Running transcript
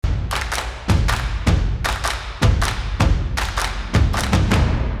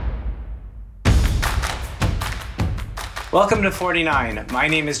Welcome to 49. My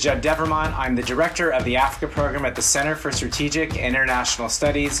name is Judd Devermont. I'm the director of the Africa program at the Center for Strategic and International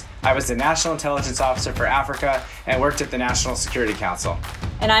Studies. I was the National Intelligence Officer for Africa and worked at the National Security Council.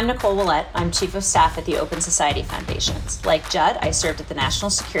 And I'm Nicole Willett. I'm Chief of Staff at the Open Society Foundations. Like Judd, I served at the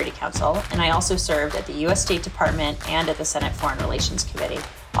National Security Council, and I also served at the U.S. State Department and at the Senate Foreign Relations Committee,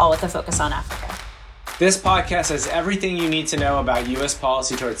 all with a focus on Africa. This podcast has everything you need to know about U.S.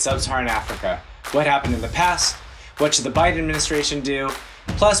 policy towards sub-Saharan Africa. What happened in the past? What should the Biden administration do?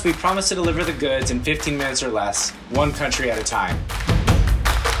 Plus, we promise to deliver the goods in 15 minutes or less, one country at a time.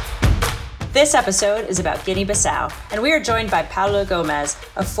 This episode is about Guinea-Bissau, and we are joined by Paulo Gomes,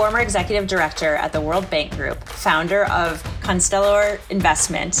 a former executive director at the World Bank Group, founder of Constelor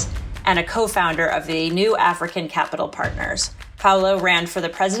Investment, and a co-founder of the New African Capital Partners. Paulo ran for the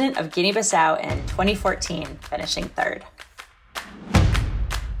president of Guinea-Bissau in 2014, finishing third.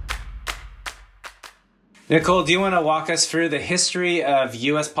 Nicole, do you want to walk us through the history of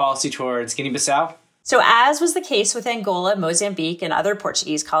U.S. policy towards Guinea-Bissau? So as was the case with Angola, Mozambique, and other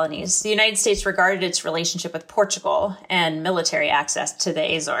Portuguese colonies, the United States regarded its relationship with Portugal and military access to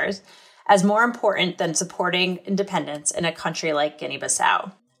the Azores as more important than supporting independence in a country like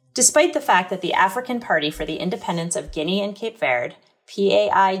Guinea-Bissau. Despite the fact that the African Party for the Independence of Guinea and Cape Verde,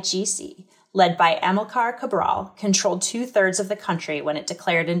 PAIGC, led by Amílcar Cabral, controlled two-thirds of the country when it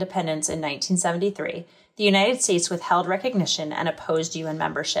declared independence in 1973, the United States withheld recognition and opposed UN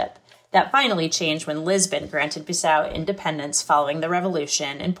membership. That finally changed when Lisbon granted Bissau independence following the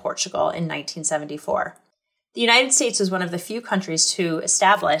revolution in Portugal in 1974. The United States was one of the few countries to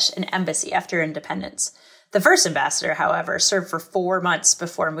establish an embassy after independence. The first ambassador, however, served for 4 months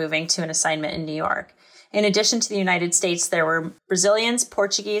before moving to an assignment in New York. In addition to the United States, there were Brazilians,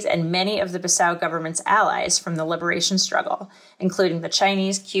 Portuguese, and many of the Bissau government's allies from the liberation struggle, including the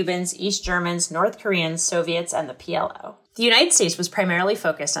Chinese, Cubans, East Germans, North Koreans, Soviets, and the PLO. The United States was primarily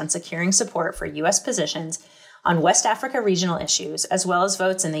focused on securing support for U.S. positions on West Africa regional issues, as well as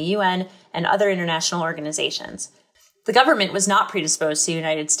votes in the UN and other international organizations. The government was not predisposed to the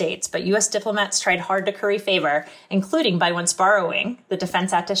United States, but U.S. diplomats tried hard to curry favor, including by once borrowing the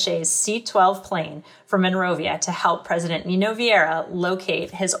defense attaché's C-12 plane from Monrovia to help President Nino Vieira locate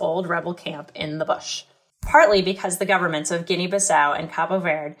his old rebel camp in the bush. Partly because the governments of Guinea-Bissau and Cabo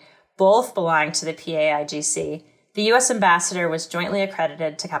Verde both belonged to the PAIGC, the U.S. ambassador was jointly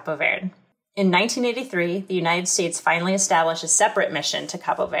accredited to Cabo Verde. In 1983, the United States finally established a separate mission to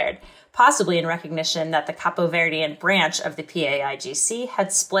Cabo Verde, possibly in recognition that the Capo Verdean branch of the PAIGC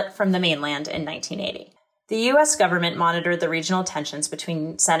had split from the mainland in 1980. The U.S. government monitored the regional tensions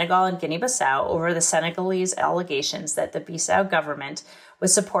between Senegal and Guinea-Bissau over the Senegalese allegations that the Bissau government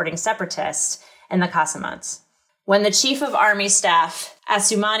was supporting separatists in the Casamance. When the Chief of Army Staff,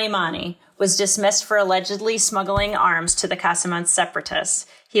 Assoumani Mani, was dismissed for allegedly smuggling arms to the Casamance separatists,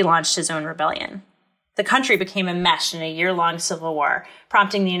 he launched his own rebellion. The country became enmeshed in a year-long civil war,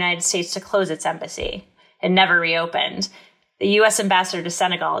 prompting the United States to close its embassy. It never reopened. The U.S. ambassador to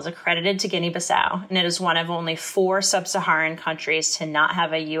Senegal is accredited to Guinea-Bissau, and it is one of only 4 sub-Saharan countries to not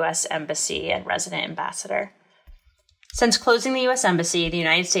have a U.S. embassy and resident ambassador. Since closing the U.S. embassy, the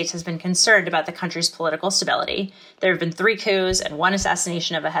United States has been concerned about the country's political stability. There have been 3 coups and 1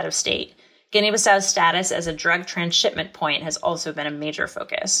 assassination of a head of state. Guinea-Bissau's status as a drug transshipment point has also been a major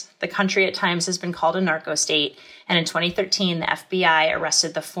focus. The country at times has been called a narco state, and in 2013, the FBI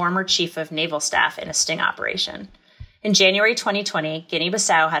arrested the former chief of naval staff in a sting operation. In January 2020,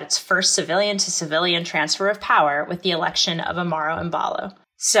 Guinea-Bissau had its first civilian-to-civilian transfer of power with the election of Amaro Embalo.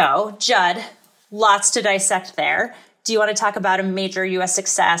 So, Judd, lots to dissect there. Do you want to talk about a major U.S.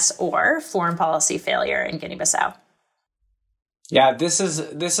 success or foreign policy failure in Guinea-Bissau? Yeah, this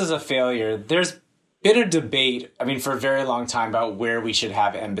is a failure. There's been a debate, for a very long time about where we should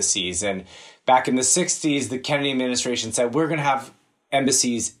have embassies. And back in the 60s, the Kennedy administration said, we're going to have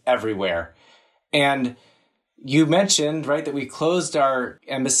embassies everywhere. And you mentioned, right, that we closed our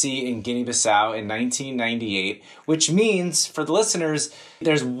embassy in Guinea-Bissau in 1998, which means, for the listeners,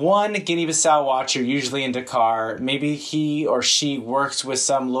 there's one Guinea-Bissau watcher, usually in Dakar. Maybe he or she works with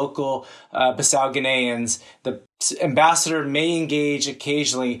some local Bissau Guineans. The ambassador may engage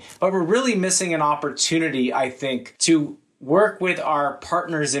occasionally, but we're really missing an opportunity, I think, to work with our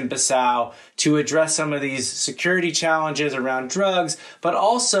partners in Bissau to address some of these security challenges around drugs, but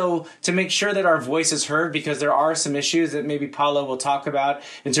also to make sure that our voice is heard, because there are some issues that maybe Paulo will talk about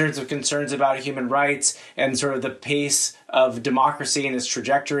in terms of concerns about human rights and sort of the pace of democracy and its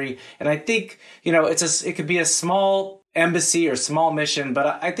trajectory. And I think, it could be a small embassy or small mission,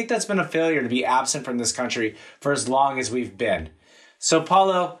 but I think that's been a failure to be absent from this country for as long as we've been. So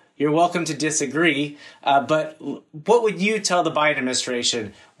Paulo, You're welcome to disagree. But what would you tell the Biden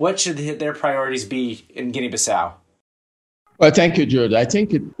administration? What should their priorities be in Guinea-Bissau? Well, thank you, Judd. I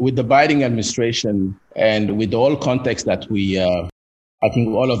think with the Biden administration and with all context that I think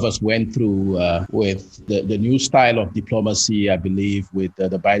all of us went through with the new style of diplomacy, I believe, with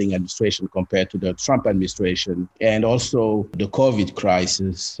the Biden administration compared to the Trump administration, and also the COVID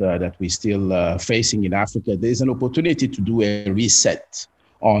crisis that we're still facing in Africa, there's an opportunity to do a reset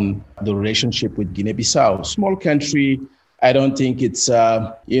on the relationship with Guinea-Bissau. Small country. I don't think it's,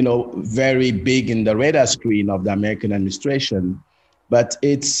 very big in the radar screen of the American administration, but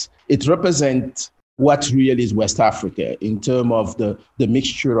it represents what really is West Africa in terms of the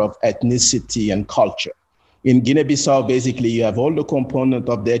mixture of ethnicity and culture. In Guinea-Bissau, basically, you have all the component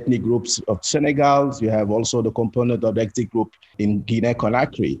of the ethnic groups of Senegal. You have also the component of the ethnic group in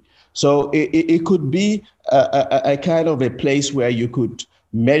Guinea-Conakry. So it could be a kind of a place where you could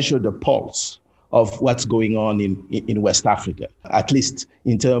measure the pulse of what's going on in West Africa, at least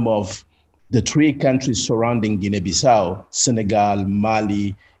in terms of the three countries surrounding Guinea-Bissau, Senegal,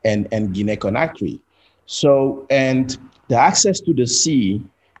 Mali, and Guinea-Conakry. So, and the access to the sea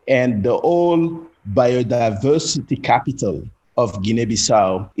and the whole biodiversity capital of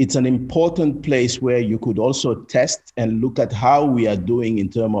Guinea-Bissau, it's an important place where you could also test and look at how we are doing in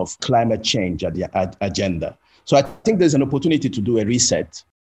terms of climate change agenda. So I think there's an opportunity to do a reset.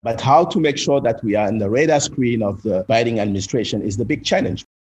 But how to make sure that we are in the radar screen of the Biden administration is the big challenge.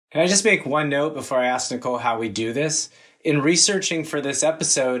 Can I just make one note before I ask Nicole how we do this? In researching for this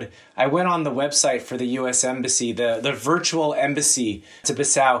episode, I went on the website for the U.S. Embassy, the virtual embassy to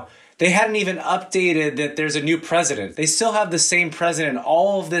Bissau. They hadn't even updated that there's a new president. They still have the same president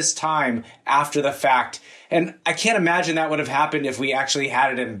all of this time after the fact. And I can't imagine that would have happened if we actually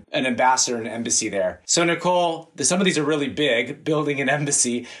had an ambassador and embassy there. So Nicole, some of these are really big, building an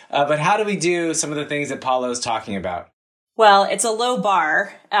embassy. But how do we do some of the things that Paulo is talking about? Well, it's a low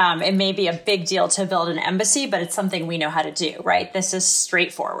bar. It may be a big deal to build an embassy, but it's something we know how to do, right? This is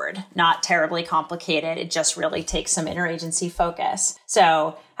straightforward, not terribly complicated. It just really takes some interagency focus.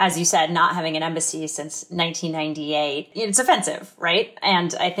 So, as you said, not having an embassy since 1998, it's offensive, right?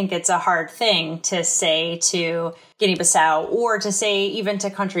 And I think it's a hard thing to say to Guinea-Bissau or to say even to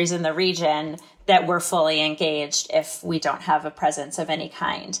countries in the region that we're fully engaged if we don't have a presence of any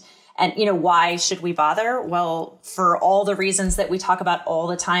kind. And, why should we bother? Well, for all the reasons that we talk about all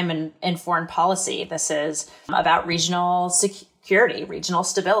the time in foreign policy. This is about regional security, regional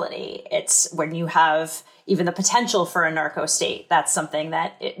stability. It's when you have even the potential for a narco state. That's something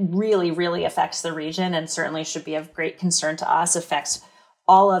that it really, really affects the region and certainly should be of great concern to us, affects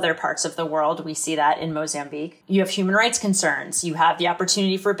all other parts of the world. We see that in Mozambique. You have human rights concerns. You have the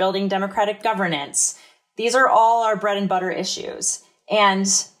opportunity for building democratic governance. These are all our bread and butter issues. And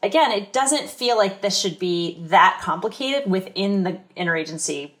again, it doesn't feel like this should be that complicated within the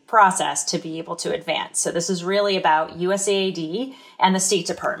interagency process to be able to advance. So this is really about USAID and the State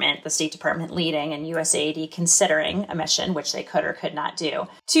Department leading and USAID considering a mission, which they could or could not do,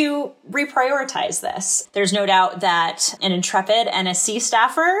 to reprioritize this. There's no doubt that an intrepid NSC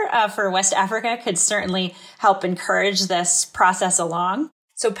staffer for West Africa could certainly help encourage this process along.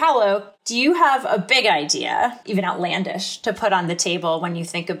 So Paulo, do you have a big idea, even outlandish, to put on the table when you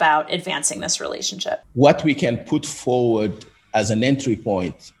think about advancing this relationship? What we can put forward as an entry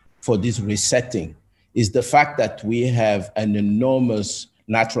point for this resetting is the fact that we have an enormous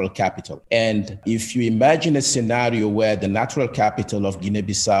natural capital. And if you imagine a scenario where the natural capital of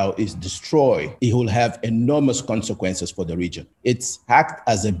Guinea-Bissau is destroyed, it will have enormous consequences for the region. It's act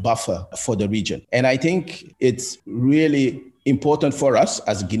as a buffer for the region. And I think it's really important for us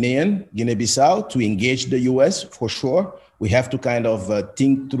as Guinea-Bissau to engage the US for sure. We have to kind of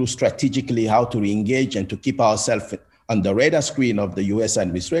think through strategically how to re-engage and to keep ourselves on the radar screen of the US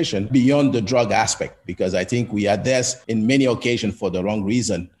administration beyond the drug aspect, because I think we are there in many occasions for the wrong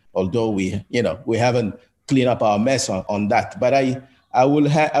reason, although we haven't cleaned up our mess on that. But I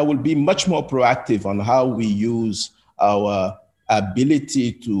will be much more proactive on how we use our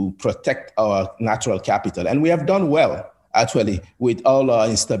ability to protect our natural capital. And we have done well. Actually, with all our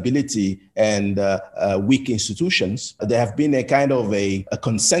instability and weak institutions, there have been a kind of a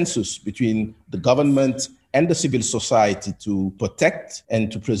consensus between the government and the civil society to protect and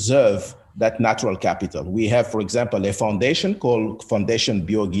to preserve that natural capital. We have, for example, a foundation called Foundation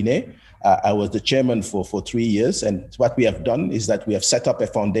Bio-Guinea. I was the chairman for 3 years. And what we have done is that we have set up a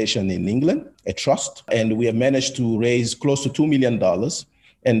foundation in England, a trust, and we have managed to raise close to $2 million.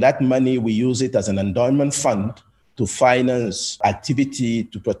 And that money, we use it as an endowment fund to finance activity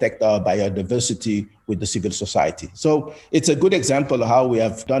to protect our biodiversity with the civil society. So it's a good example of how we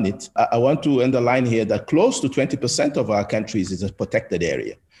have done it. I want to underline here that close to 20% of our countries is a protected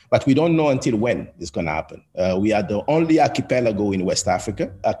area. But we don't know until when it's going to happen. We are the only archipelago in West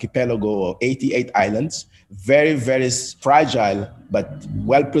Africa, archipelago of 88 islands, very, very fragile, but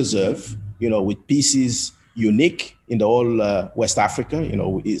well preserved, with pieces unique in the whole West Africa,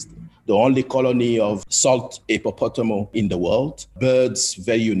 is the only colony of salt hippopotamus in the world, birds,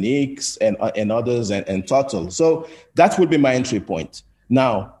 very unique, and others, and turtle. So that would be my entry point.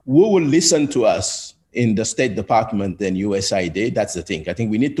 Now, who will listen to us in the State Department and USAID? That's the thing. I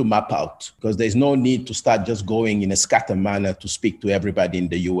think we need to map out, because there's no need to start just going in a scatter manner to speak to everybody in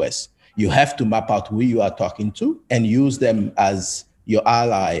the US. You have to map out who you are talking to and use them as your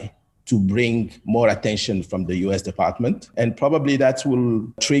ally to bring more attention from the US Department. And probably that will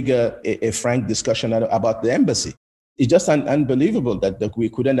trigger a frank discussion about the embassy. It's just unbelievable that we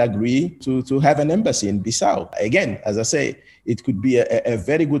couldn't agree to have an embassy in Bissau. Again, as I say, it could be a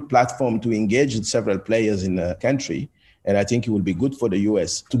very good platform to engage with several players in the country. And I think it will be good for the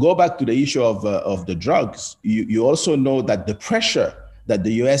US. To go back to the issue of the drugs, you also know that the pressure that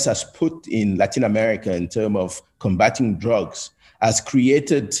the US has put in Latin America in terms of combating drugs has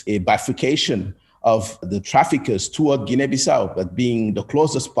created a bifurcation of the traffickers toward Guinea-Bissau, but being the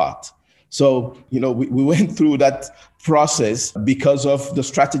closest part. So, we went through that process because of the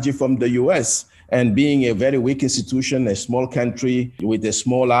strategy from the US. And being a very weak institution, a small country with a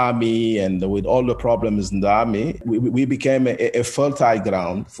small army and with all the problems in the army, we became a fertile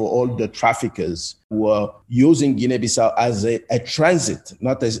ground for all the traffickers who were using Guinea-Bissau as a transit,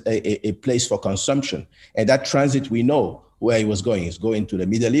 not as a place for consumption. And that transit, we know where he was going. He's going to the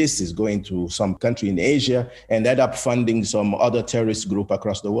Middle East, he's going to some country in Asia, and ended up funding some other terrorist group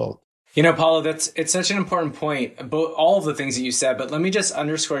across the world. Paulo, it's such an important point, about all of the things that you said, but let me just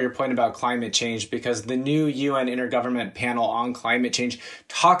underscore your point about climate change, because the new UN Intergovernment Panel on Climate Change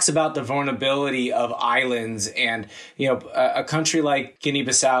talks about the vulnerability of islands and, a country like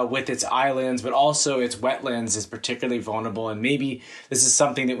Guinea-Bissau with its islands, but also its wetlands is particularly vulnerable. And maybe this is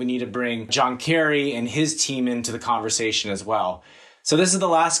something that we need to bring John Kerry and his team into the conversation as well. So this is the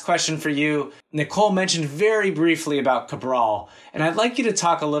last question for you. Nicole mentioned very briefly about Cabral, and I'd like you to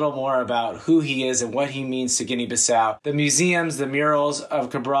talk a little more about who he is and what he means to Guinea-Bissau. The museums, the murals of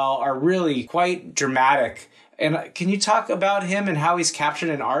Cabral are really quite dramatic. And can you talk about him and how he's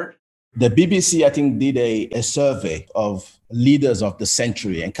captured in art? The BBC, I think, did a survey of leaders of the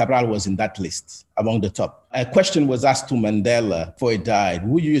century, and Cabral was in that list among the top. A question was asked to Mandela before he died.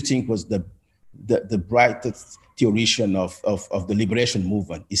 Who do you think was the brightest theoretician of the liberation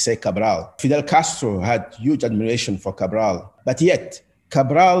movement? He said Cabral. Fidel Castro had huge admiration for Cabral, but yet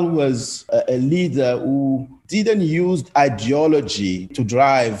Cabral was a leader who didn't use ideology to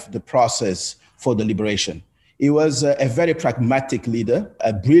drive the process for the liberation. He was a very pragmatic leader,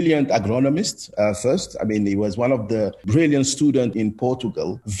 a brilliant agronomist first. He was one of the brilliant students in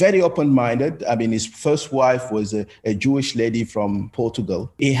Portugal, very open-minded. His first wife was a Jewish lady from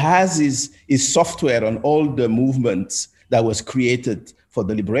Portugal. He has his software on all the movements that was created for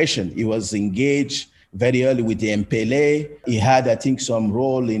the liberation. He was engaged very early with the MPLA. He had, I think, some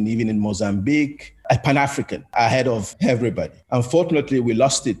role even in Mozambique. A Pan-African ahead of everybody. Unfortunately, we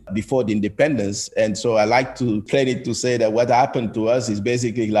lost it before the independence. And so I like to plan it to say that what happened to us is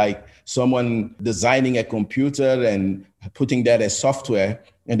basically like someone designing a computer and putting that as software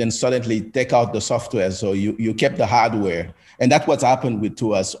and then suddenly take out the software. So you kept the hardware. And that's what happened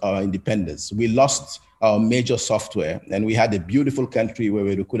to us, our independence. We lost our major software and we had a beautiful country where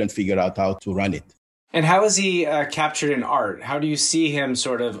we couldn't figure out how to run it. And how is he captured in art? How do you see him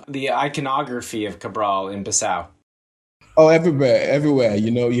sort of the iconography of Cabral in Bissau? Oh, everywhere.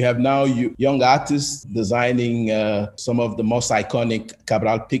 You have now young artists designing some of the most iconic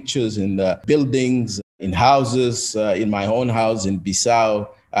Cabral pictures in the buildings, in houses. In my own house in Bissau,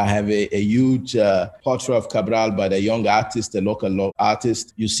 I have a huge portrait of Cabral by the young artist, the local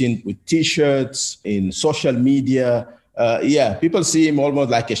artist. You've seen with T-shirts, in social media. People see him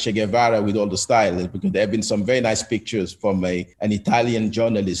almost like a Che Guevara with all the style, because there have been some very nice pictures from an Italian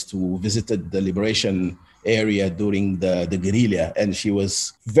journalist who visited the liberation area during the guerrilla, and she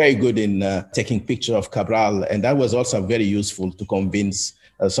was very good in taking pictures of Cabral, and that was also very useful to convince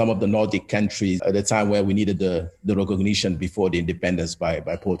some of the Nordic countries at the time where we needed the recognition before the independence by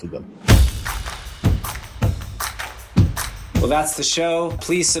Portugal. Well, that's the show.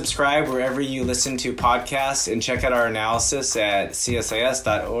 Please subscribe wherever you listen to podcasts and check out our analysis at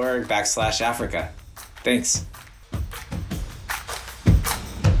csis.org/Africa. Thanks.